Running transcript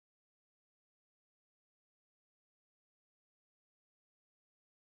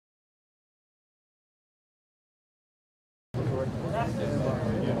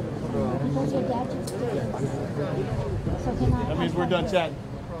done chatting.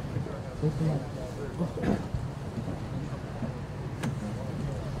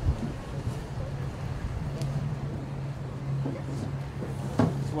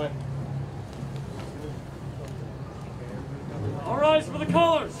 Sweat. All rise for the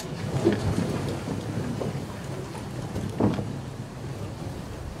colors.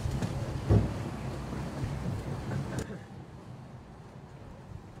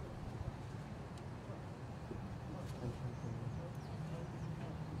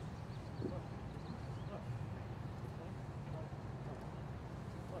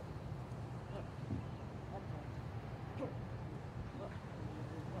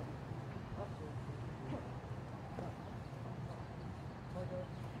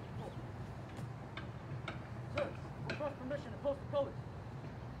 Sir, request permission to post the colors.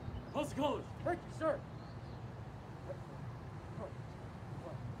 Post the colors. Thank you, sir.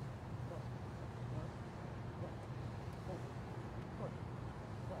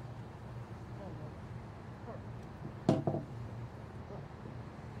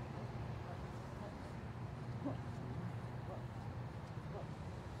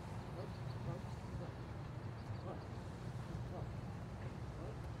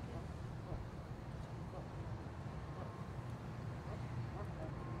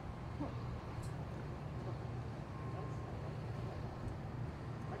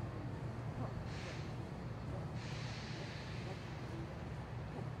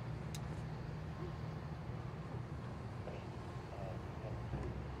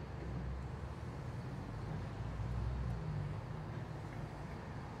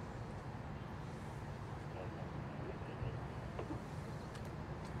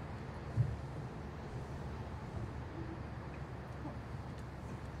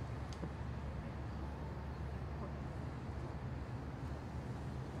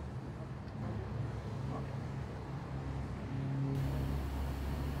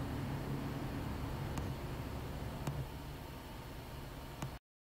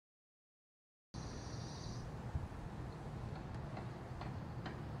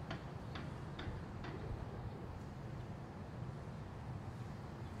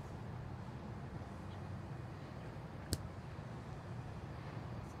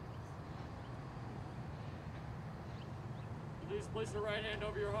 Please place your right hand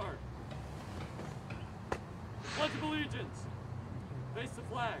over your heart. Pledge of allegiance. Face the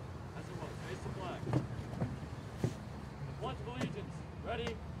flag, as it was. Face the flag. Pledge of allegiance.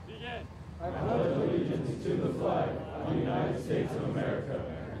 Ready? Begin. I pledge allegiance to the flag of the United States of America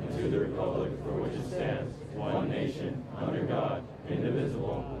and to the republic for which it stands, one nation, under God,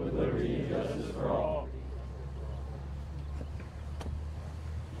 indivisible, with liberty and justice for all.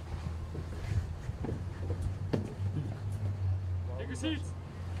 Take your seats.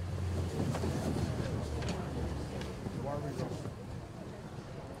 Why are we rushing?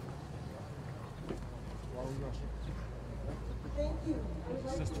 Why are we rushing? Thank you. I would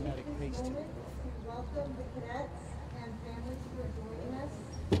like Systematic to take pace. this moment to welcome the cadets and families who are joining us,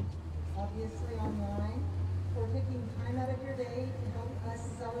 obviously online, for taking time out of your day to help us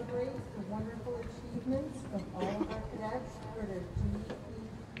celebrate the wonderful achievements of all of our cadets for their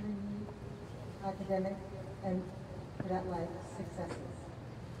GP3 academic and cadet life successes.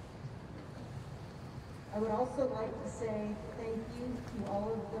 I would also like to say thank you to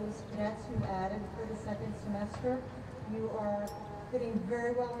all of those cadets who added for the second semester. You are fitting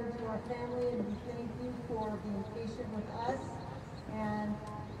very well into our family, and we thank you for being patient with us and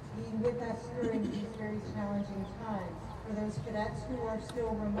being with us during these very challenging times. For those cadets who are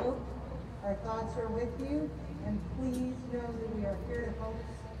still remote, our thoughts are with you, and please know that we are here to help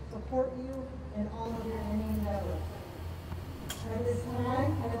support you in all of your any endeavors. At this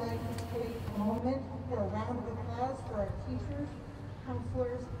time, I would like to take a moment for a round of applause for our teachers,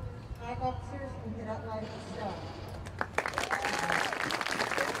 counselors, flag officers, and cadet life staff.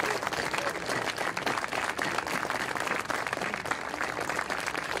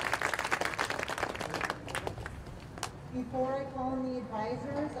 Before I call on the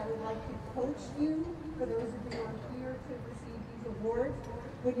advisors, I would like to coach you, for those of you who are here to receive these awards.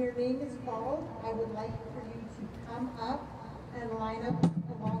 When your name is called, I would like for you to come up and line up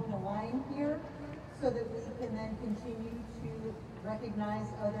along the line here so that we can then continue to recognize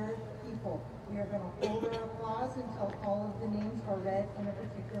other people. We are going to hold our applause until all of the names are read in a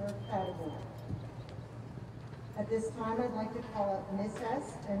particular category. At this time, I'd like to call up Miss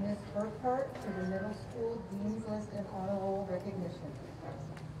S. and Miss Burkhart for the middle school Dean's List and Honor Roll recognition.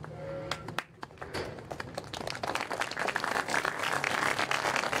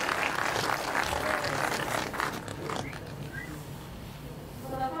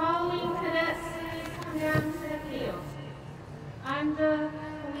 The following cadets come down to the field. I'm Alonzo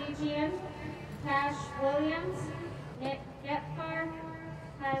Collegian, Cash Williams, Nick Getfar,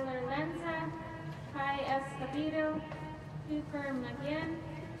 Tyler Lenza, Kai Escobedo, Cooper McGinn,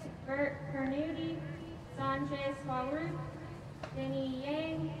 Bert Pernuti, Sanjay Swaroop, Vinny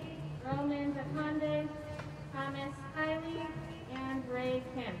Yang, Roman Dakonde, Thomas Kiley, and Ray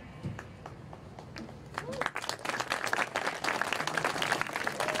Kim.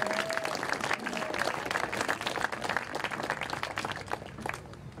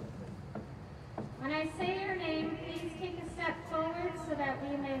 When I say your name, please take a step forward so that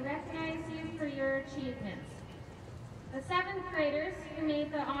we may recognize you for your achievements. The 7th graders who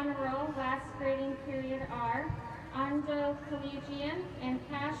made the honor roll last grading period are Ando Collegian and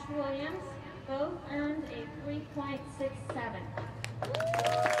Cash Williams. Both earned a 3.67.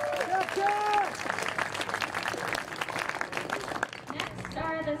 Next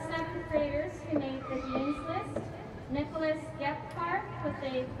are the 7th graders who made the Dean's List. Nicholas Gephardt with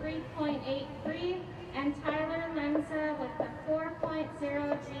a 3.83 and Tyler Lenza with a 4.0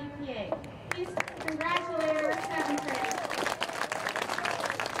 GPA. Please congratulate our 7th graders.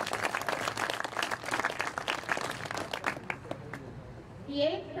 The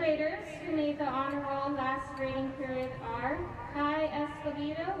 8th graders who made the honor roll last grading period are Kai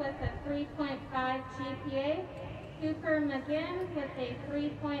Escobedo with a 3.5 GPA, Cooper McGinn with a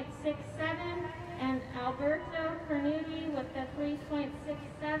 3.67, and Alberto Pernuti with a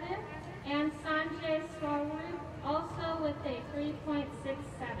 3.67, and Sanjay Swaroop also with a 3.67.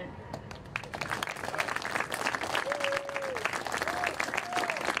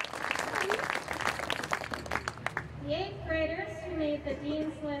 The 8th graders who made the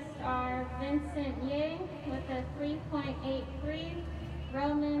Dean's List are Vincent Yang with a 3.83,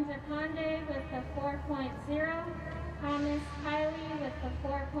 Roman Dakonde with a 4.0, Thomas Kiley with a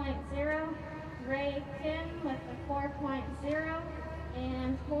 4.0, Ray Kim with a 4.0,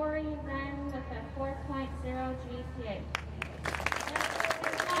 and Tori Ren with a 4.0 GPA.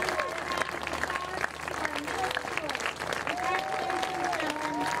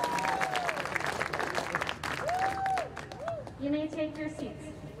 You may take your seats.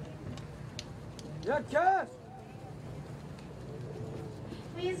 Yeah, Cash!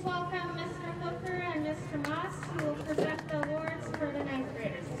 Please welcome Mr. Hooker and Mr. Moss, who will present the awards for the 9th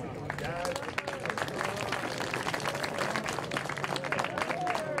graders.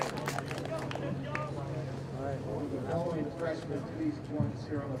 The following freshmen, please join us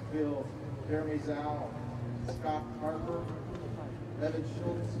here on the field. Jeremy Zhao, Scott Harper, Evan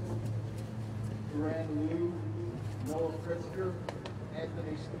Schultz, Duran Liu, Noah Pritzker,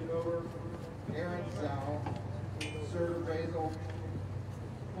 Anthony Schoonover, Aaron Zhao, Sir Basil,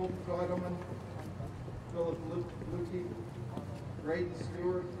 Hope Geidelman, Philip Lukey, Braden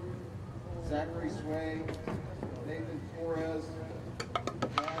Stewart, Zachary Sway, Nathan Torres,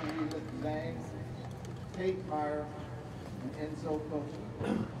 John Edith Zhang, Kate Meyer, and Enzo Coach.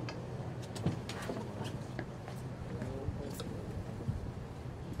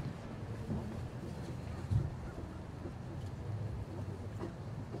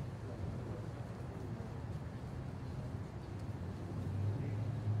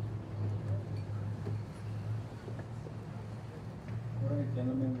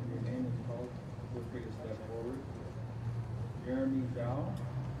 Gentlemen, with your name is called, feel free to step forward. Jeremy Zhao,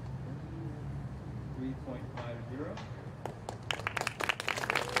 3.50. Yeah, Jeremy!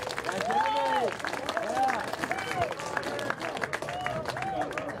 Yeah! Scott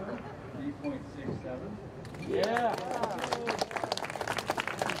Harper, 3.67. Yeah!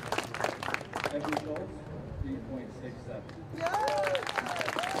 Evan Schultz, 3.67.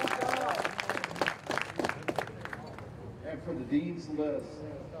 And for the Dean's List,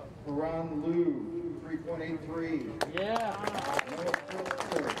 Haran Liu, 3.83. Yeah! Noah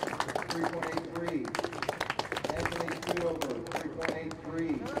Pritzker, 3.83. Anthony Schoonover, 3.83.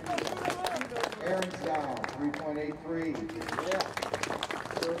 Aaron Zhao, 3.83. Yeah!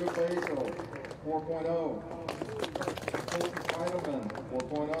 Sergio Basil, 4.0. Colton Heidelman,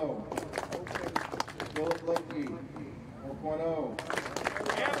 4.0. Philip Leckie, 4.0.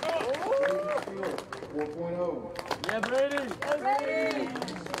 Braden Stewart, 4.0. Yeah, Brady! Hey, Brady!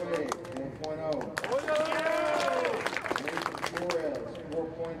 Sway, 4.0. Nathan Torres,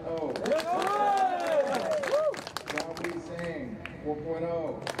 4.0. John Lee Zhang, 4.0.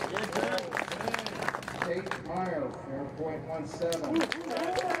 Kate Meyer, 4.17.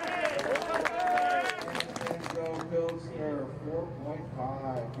 And Enzo Pilsner,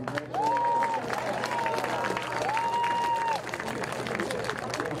 4.5.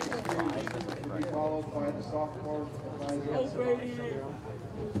 To be followed by the sophomore. Brady!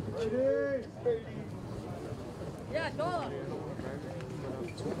 Brady! Yeah, go on!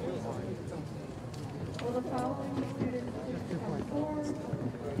 Will the following students please come forward?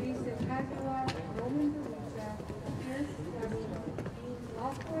 Jason Aguilar, Roman DeLucia, Pierce Fleming, Dean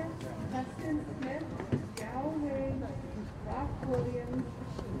Lockwood, Preston Smith, Gao Wang, Rock Williams,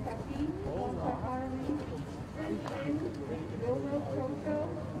 Kapi Harley, Christian, Yolo Proto,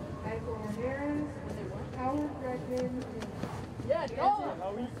 Michael Ramirez, Howard Redmond,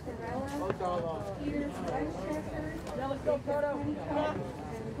 Corella, Peter Fleischhacker, Jacob Honeycutt,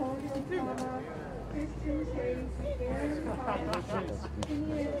 Antonio Palma, Christian Chase, Aaron Thomas,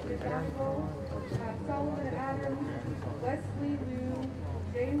 Phineas DeGarbo, Solomon Adams, Wesley Liu,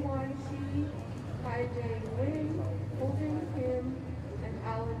 Jaewon Shi, Kai Jae Win, Holden Kim, and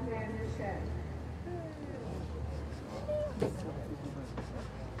Alexander Shed.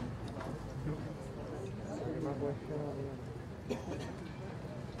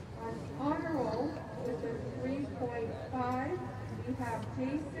 On honor roll with a 3.5, we have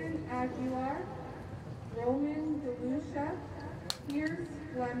Jason Aguilar, Roman DeLucia, Pierce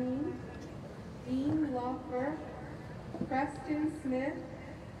Fleming, Dean Loeffler, Preston Smith,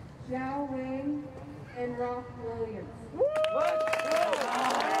 Zhao Wang, and Rock Williams.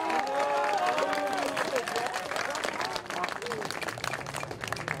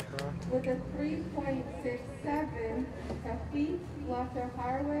 With a 3.67, Kafif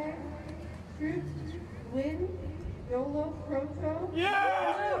Lataharwe, Truth Win, Yolo Proto,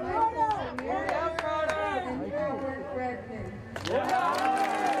 Michael Ramirez, and Howard Redmond.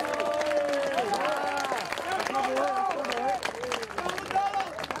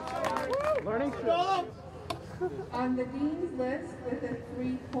 Learning On the Dean's list with a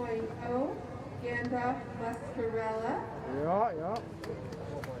 3.0, Gandalf Muscarella.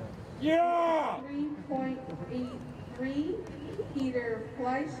 Yeah! 3.83, Peter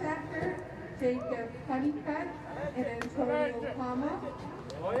Fleischhacker, Jacob Honeycutt, and Antonio Palma.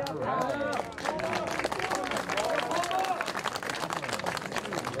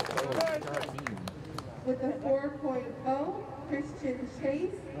 With a 4.0, Christian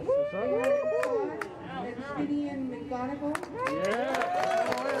Chase, Aaron Todd, and Gideon McGonigal.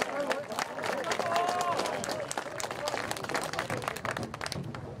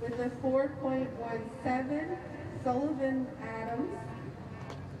 With a 4.17, Sullivan Adams.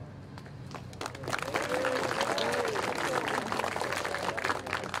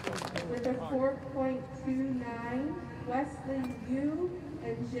 With a 4.29, Wesley Yu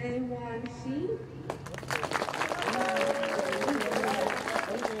and Jaewon Shi.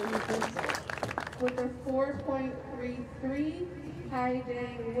 With a 4.33, Kai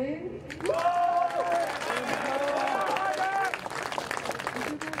Dang Win.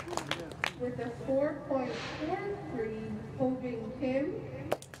 With a 4.43, Hobing Kim.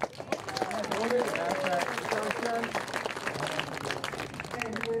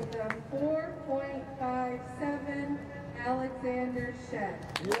 And with a 4.57, Alexander Shed.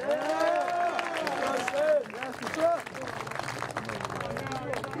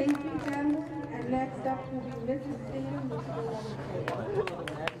 Thank you, gentlemen. And next up will be Mrs. Singh, which will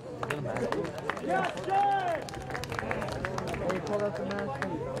Yes, sir! Hey, pull up the mask.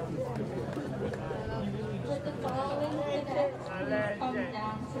 With the following cadets, please come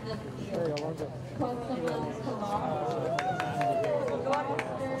down to the field. Kosovo Kalam.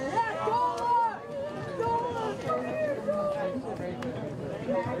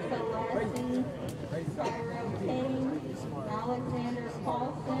 Alexander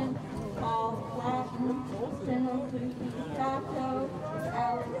Paulson, Paul Flatten, Timothy Sato,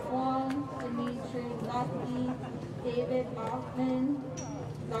 Alex Wong, Dimitri Lucky, David Hoffman,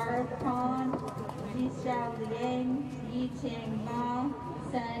 Zara Khan, Jisha Liang, Yi Ching Ma,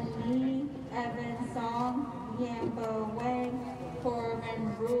 Sen Ni, Evan Song, Yambo Wang, Corbin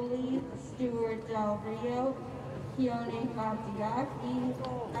Rulli, Stuart Del Rio, Keone Fatiaki,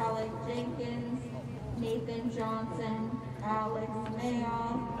 Alec Jenkins, Nathan Johnson, Alex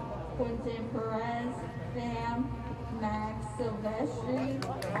Mayoff, Quentin Perez, Sam, Max Silvestri,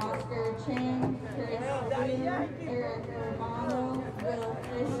 Oscar Chang, Chris Lee, Eric Romano, Will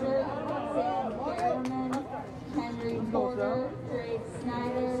Fisher, Sam Garman, Henry Porter, Drake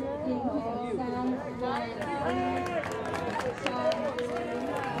Snyder, King Sam, Lawrence Lee, Sean Bowie,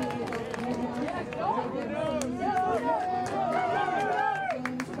 Diego Bruno, Jacob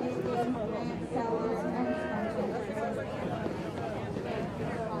James Bacon, Grant Sellers, and Spencer.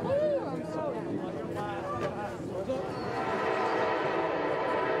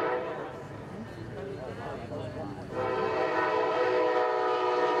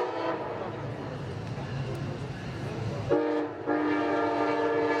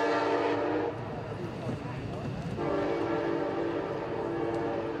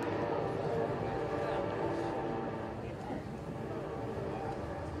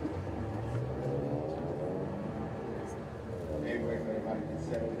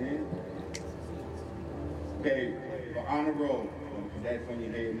 roll. Cadets, when you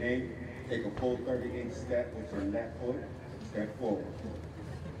hear your name, take a full 30-inch step with your left foot, step forward.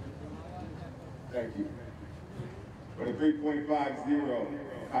 Thank you. For the 3.50,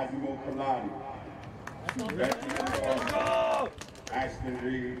 Cosimo Pilati, Ashton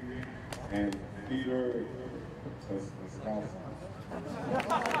Reed, and Peter Skowski.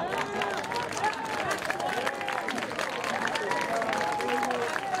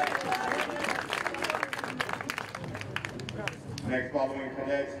 Next following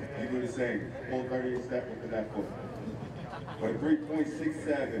cadets, you do the same. Full 30 step with the left foot. For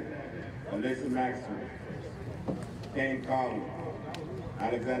 3.67, Alyssa Maxwell, Kane Collins,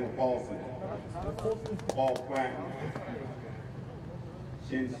 Alexander Paulson, Paul Quanton,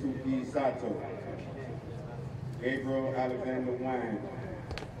 Shinsuke Sato, Gabriel Alexander Wang,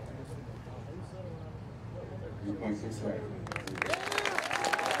 3.67.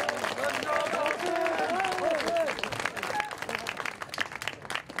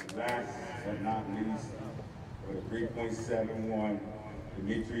 Last but not least, for the 3.71,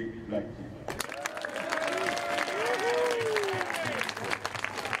 Dimitri Lepke.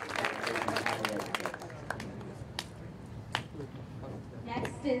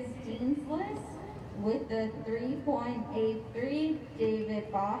 Next is Dean's List with the 3.83, David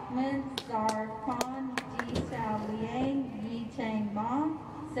Bachman, Star Khan, Ji Xiao Liang, Yi Chang Ma,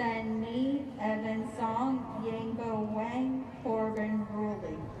 Sen Ni, Evan Song, Yango Wang, Corbin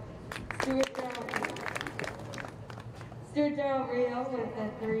Ruley. Stuart Del Rio with the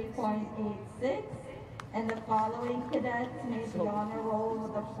 3.86, and the following cadets made the honor roll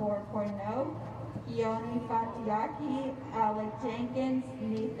with a 4.0. Keone Fatiaki, Alec Jenkins,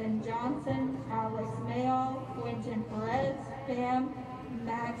 Nathan Johnson, Alex Mayall, Quentin Perez, Pam,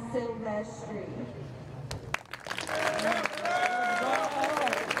 Max Silvestri.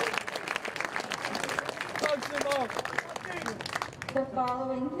 The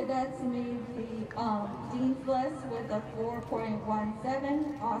following cadets made the Dean's List with a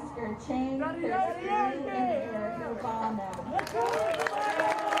 4.17, Oscar Chang, Chris Lee, and Eric Urbano.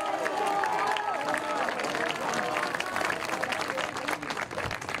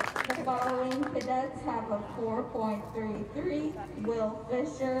 The following cadets have a 4.33, Will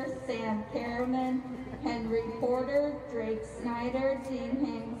Fisher, Sam Karaman, Henry Porter, Drake Snyder, Dean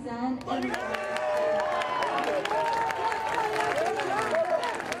Hang Sun, and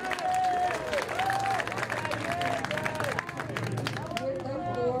with a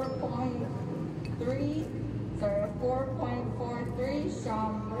 4.43,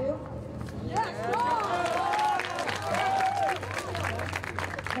 Sean Liu.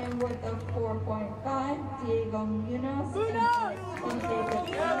 And with a 4.5, Diego Munoz and David.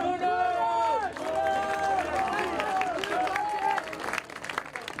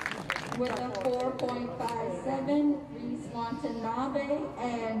 With a 4.57, Reese Watanabe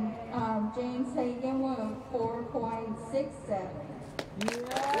and James Hagan with a 4.67.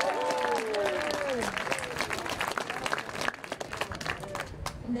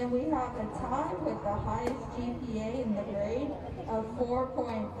 And then we have a tie with the highest GPA in the grade of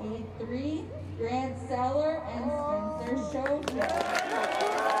 4.83, Grant Seller and Spencer Schofield.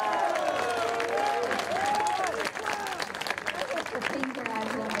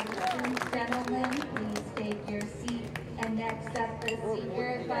 Congratulations, gentlemen. Please take your seat. And next up, the senior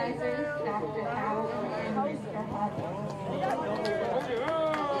advisors, Dr. Allen and Mr. Hudson.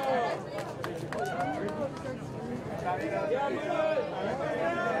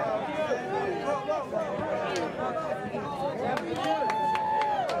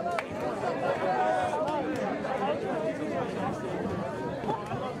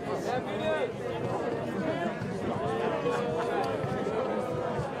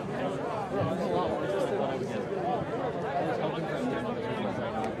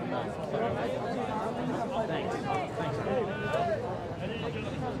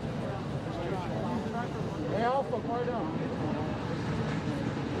 Hey, Alpha, quiet down.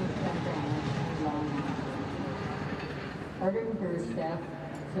 Arden Burstep,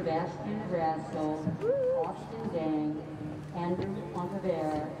 Sebastian Grasso, Austin Dang, Andrew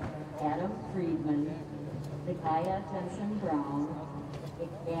Montevere, Adam Friedman, Micaiah Jensen Brown,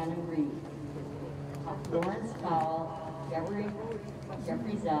 Gannon Reed, Lawrence Powell, Jeffrey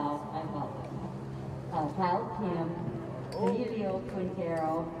Zhao, Kyle Kim, Emilio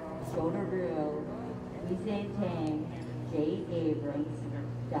Quintero, Shoda Rue, Lise Tang, Jay Abrams,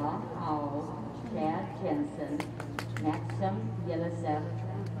 Don Howell, Chad Jensen, Maxim Yelisev,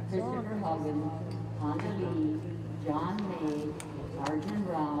 Christopher Huggins, Honda Lee, John May, Arjun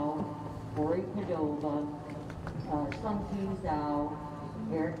Rao, Corey Padova, Sung Kyu Zhao,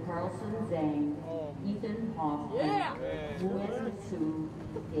 Eric Carlson Zhang, Ethan Hoffman, Louis Sue,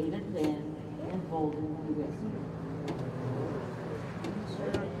 David Lynn, and Holden Lewis.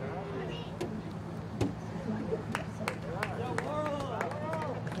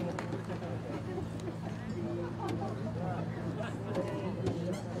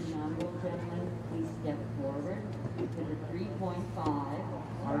 Phenomenal gentlemen, please step forward to the 3.5,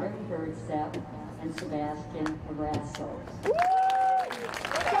 Artem Bertsev and Sebastian Arasso.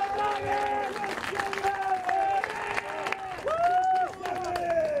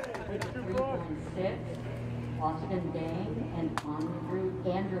 3.6, Austin Dang and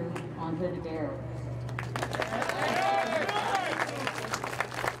Andrew onto the barrels.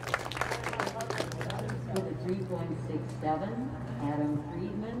 With a 3.67, Adam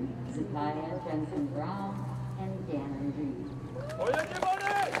Friedman, Zakiah Jensen Brown, and Gannon Reed.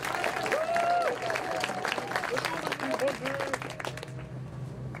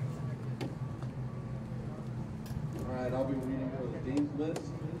 All right, I'll be reading for the Dean's List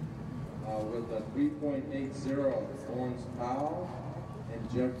with a 3.80, Lawrence Powell and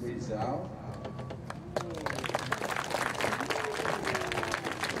Jeffrey Zhao.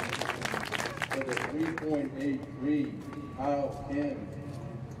 With a 3.83, Kyle Kim,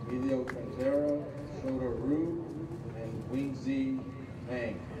 Emilio Quintero, Shoda Rue, and Wingzi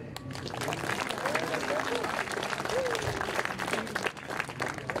Meng.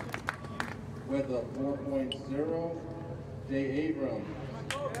 With a 4.0, Jay Abrams,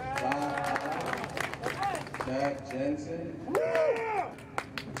 Jack Jensen,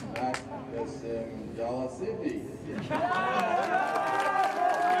 Matt Galasivi.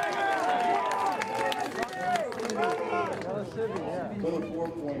 With a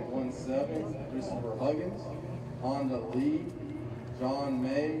 4.17, Christopher Huggins, Honda Lee, John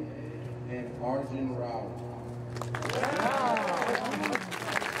May, and Arjun Rao.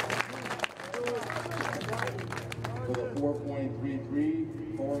 With a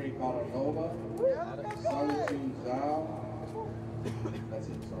 4.33, Corey Catanova, Sun Chu Zhao. That's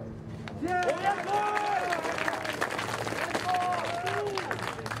it, sorry.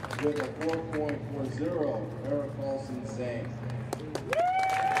 With a 4.40, Eric Paulson Zhang.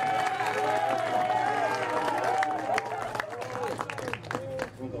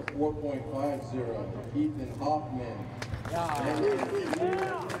 With a 4.50, Ethan Hoffman, and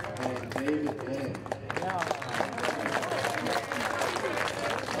David Lynn.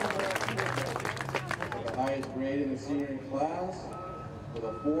 The highest grade in the senior class with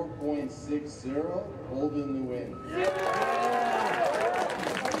a 4.60, Holden Nguyen.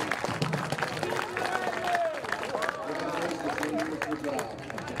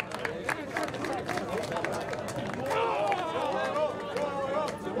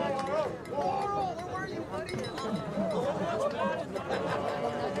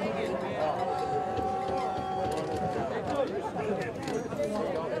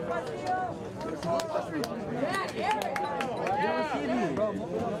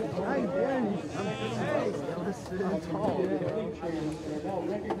 Now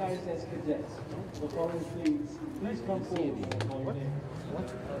recognized as cadets. The following please come forward and call your name.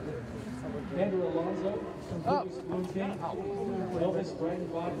 Andrew Alonzo, Lucas Bloomkin, Elvis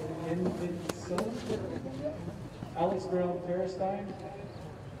Breitenbach Henvinson, Alex Brown Farestein,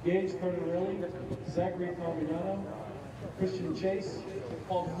 Gage Cardarelli, Zachary Palmiano, Christian Chase,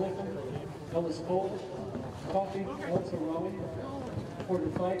 Paul Clifton, Ellis Cole, Coffee Walter-Raleigh,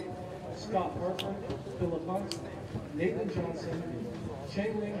 Porter Fike, Scott Harper, Philip Hunt, Nathan Johnson,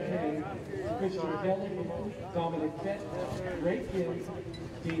 Chaylin Kane, Christian Kelly, Dominic Kett, Ray Kim,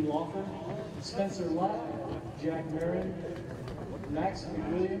 Dean Lawford, Spencer Lott, Jack Marin, Max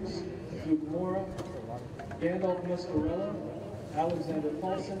McWilliams, Luke Mora, Gandalf Muscarella, Alexander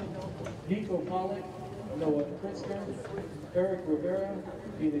Paulson, Nico Pollock, Noah Pritzker, Eric Rivera,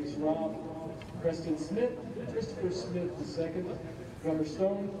 Phoenix Robb, Preston Smith, Christopher Smith II, Gunnar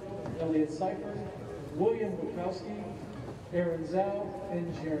Stone, Elliot Seifert, William Bukowski, Aaron Zhao,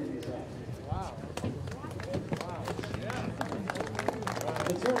 and Jeremy Zhao. Wow.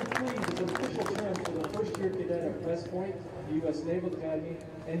 The term Fleet is an official term for the first year cadet at West Point, the U.S. Naval Academy,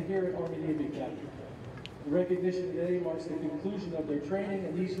 and here at Army Navy Academy. The recognition today marks the conclusion of their training,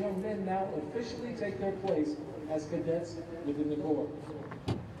 and these young men now officially take their place as cadets within the Corps.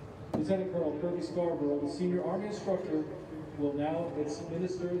 Lieutenant Colonel Kirby Scarborough, the senior Army instructor, will now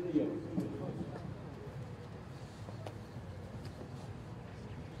administer the oath.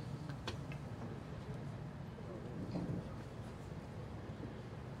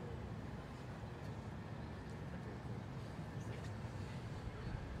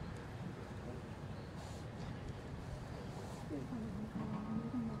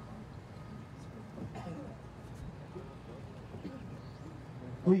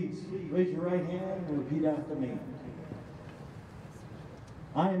 Please raise your right hand and repeat after me.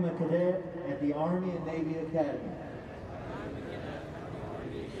 I am a cadet at the Army and Navy Academy.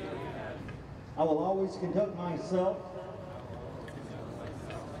 I will always conduct myself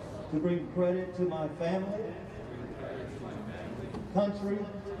to bring credit to my family, country,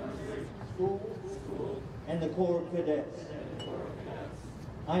 school, and the Corps of Cadets.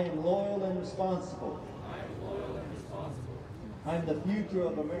 I am loyal and responsible. I am the future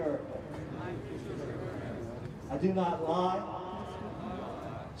of America. I do not lie,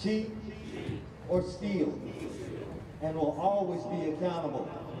 cheat, or steal, and will always be accountable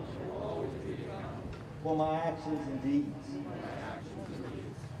for my actions and deeds.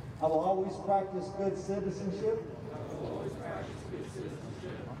 I will always practice good citizenship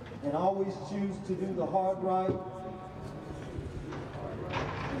and always choose to do the hard right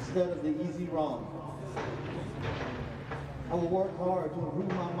instead of the easy wrong. I will work hard to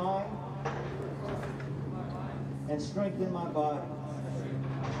improve my mind and strengthen my body.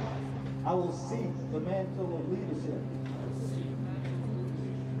 I will seek the mantle of leadership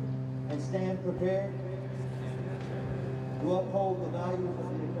and stand prepared to uphold the values of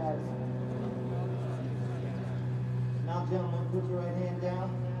the Academy. Now, gentlemen, put your right hand down.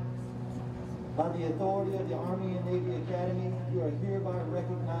 By the authority of the Army and Navy Academy, you are hereby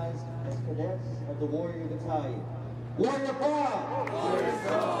recognized as cadets of the Warrior Battalion. Warrior proud! Warrior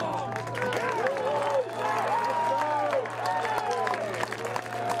strong!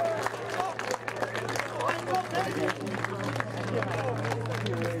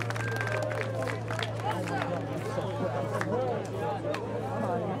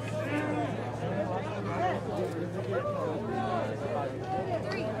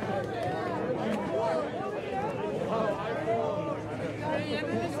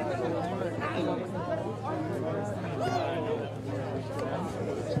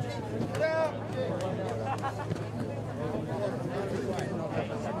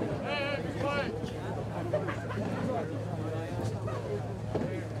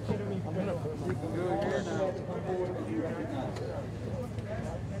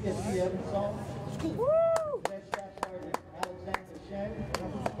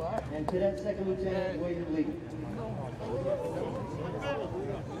 And Cadet Second Lieutenant William Lee.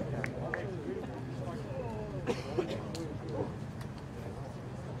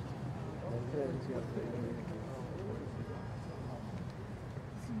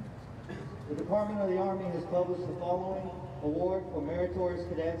 The Department of the Army has published the following award for meritorious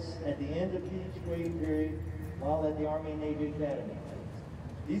cadets at the end of each grading period while at the Army and Navy Academy.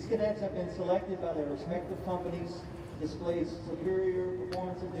 These cadets have been selected by their respective companies, displays superior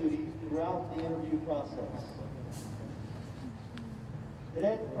performance and duty throughout the interview process.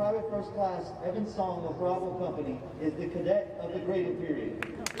 Cadet Private First Class Evan Song of Bravo Company is the cadet of the grading period.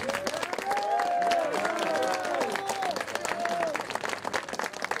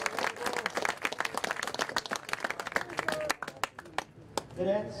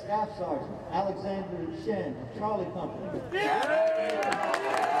 Cadet Staff Sergeant Alexander Shen of Charlie Company.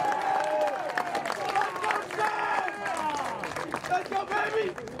 Let's go,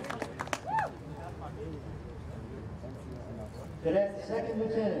 baby! Cadet Second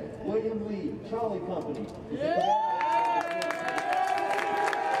Lieutenant William Lee, Charlie Company.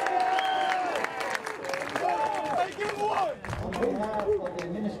 On behalf of the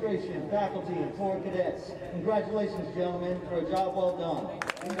administration, faculty, and Corps cadets, congratulations, gentlemen, for a job well done.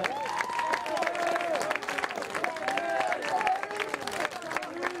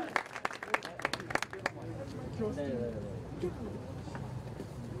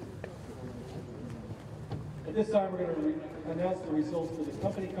 At this time, we're going to announce the results for the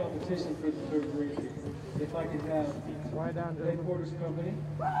company competition for the third grade. If I could have Headquarters Company,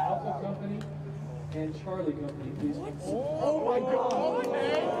 Alpha Company, and Charlie Company, please. Oh my God!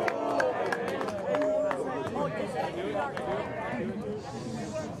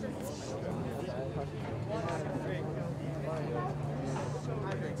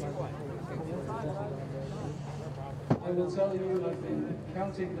 I will tell you, I've been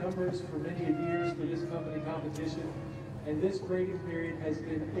counting numbers for many years for this company competition, and this grading period has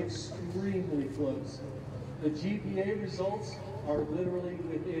been extremely close. The GPA results are literally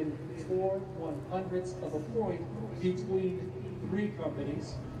within 4/100ths of a point between three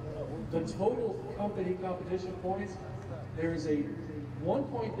companies. The total company competition points, there is a 1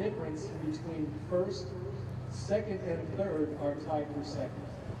 point difference between first, second, and third are tied for second.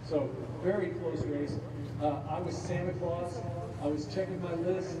 So very close race. I was Santa Claus. I was checking my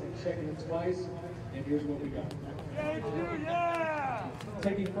list and checking it twice, and here's what we got. Yeah!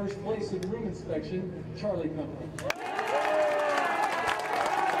 Taking first place in room inspection, Charlie Company.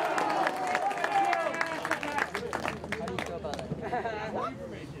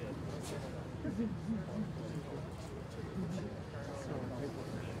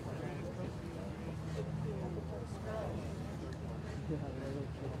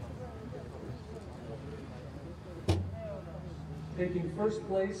 Taking first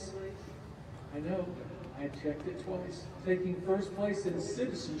place, I know, I checked it twice. Taking first place in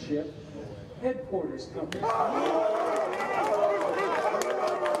citizenship, Headquarters Company. We are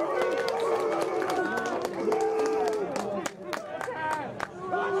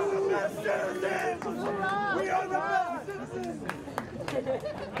the best citizens!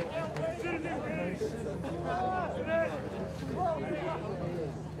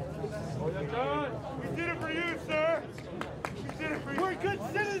 We did it for you, sir! We did it for you! We're good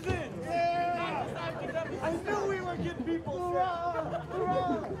citizens! Yeah! I knew we were good people, sir!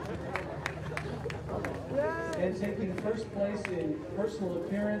 And taking first place in personal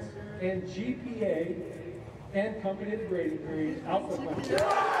appearance and GPA and company grading period, Alpha Company.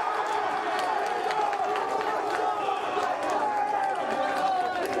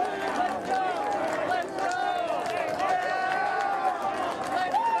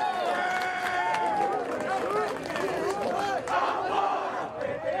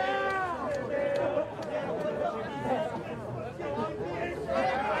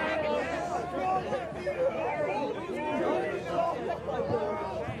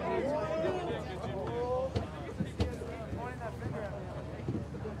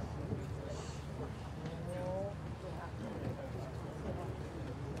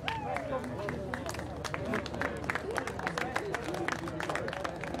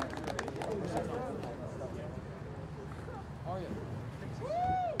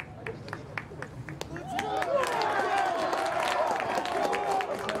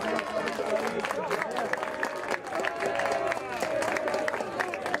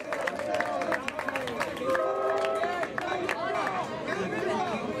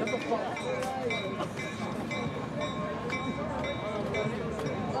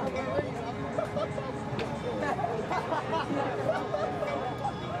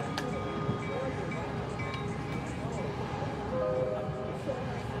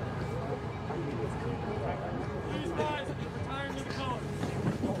 These guys are retiring to the colors.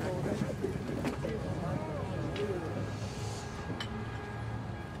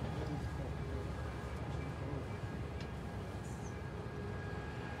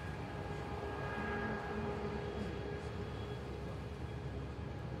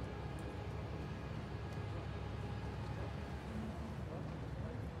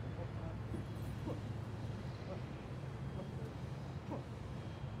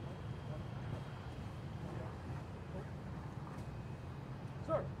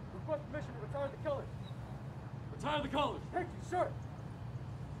 Sir, request permission to retire the colors. Retire the colors. Thank you, sir.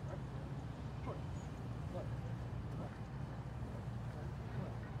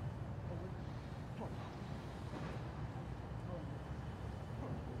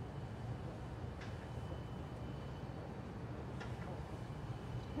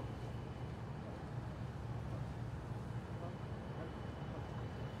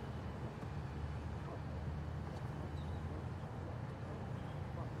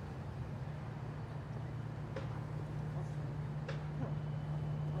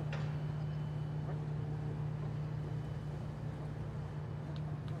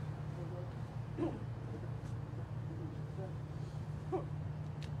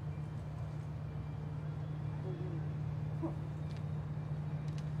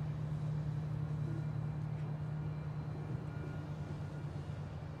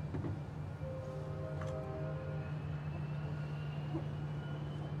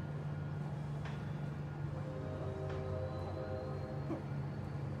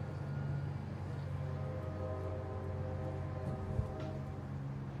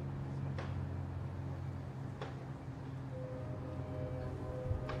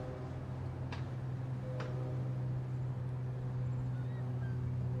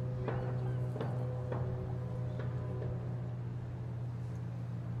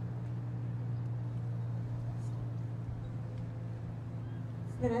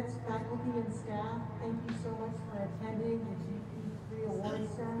 Cadets, faculty, and staff, thank you so much for attending the GP3 award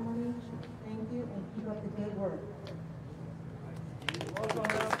ceremony. Thank you, and keep up the good work.